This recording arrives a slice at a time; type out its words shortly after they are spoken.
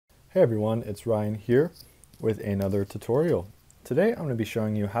Hey everyone, it's Ryan here with another tutorial. Today I'm going to be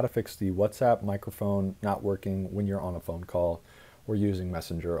showing you how to fix the WhatsApp microphone not working when you're on a phone call or using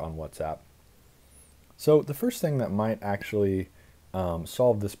Messenger on WhatsApp. So the first thing that might actually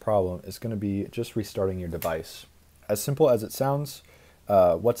solve this problem is going to be just restarting your device. As simple as it sounds,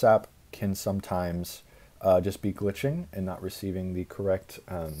 WhatsApp can sometimes just be glitching and not receiving the correct,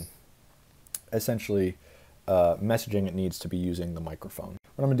 essentially, messaging it needs to be using the microphone.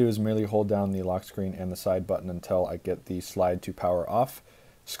 What I'm going to do is merely hold down the lock screen and the side button until I get the slide to power off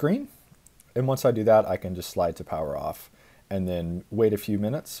screen. And once I do that, I can just slide to power off and then wait a few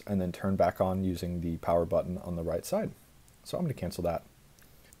minutes and then turn back on using the power button on the right side. So I'm going to cancel that.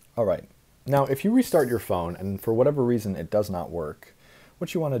 All right. Now, if you restart your phone and for whatever reason it does not work,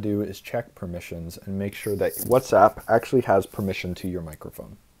 what you want to do is check permissions and make sure that WhatsApp actually has permission to your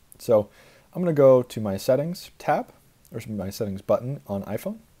microphone. So I'm going to go to my settings tab, or my settings button on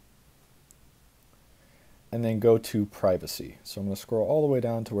iPhone, and then go to privacy. So I'm going to scroll all the way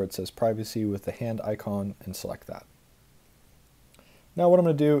down to where it says privacy with the hand icon and select that. Now what I'm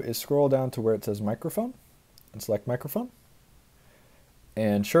going to do is scroll down to where it says microphone and select microphone.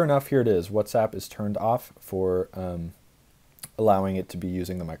 And sure enough, here it is. WhatsApp is turned off for allowing it to be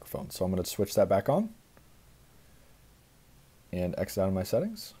using the microphone. So I'm going to switch that back on and exit out of my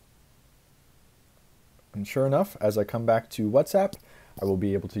settings. And sure enough, as I come back to WhatsApp, I will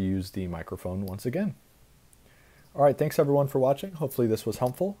be able to use the microphone once again. All right, thanks everyone for watching. Hopefully this was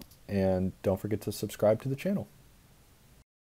helpful, and don't forget to subscribe to the channel.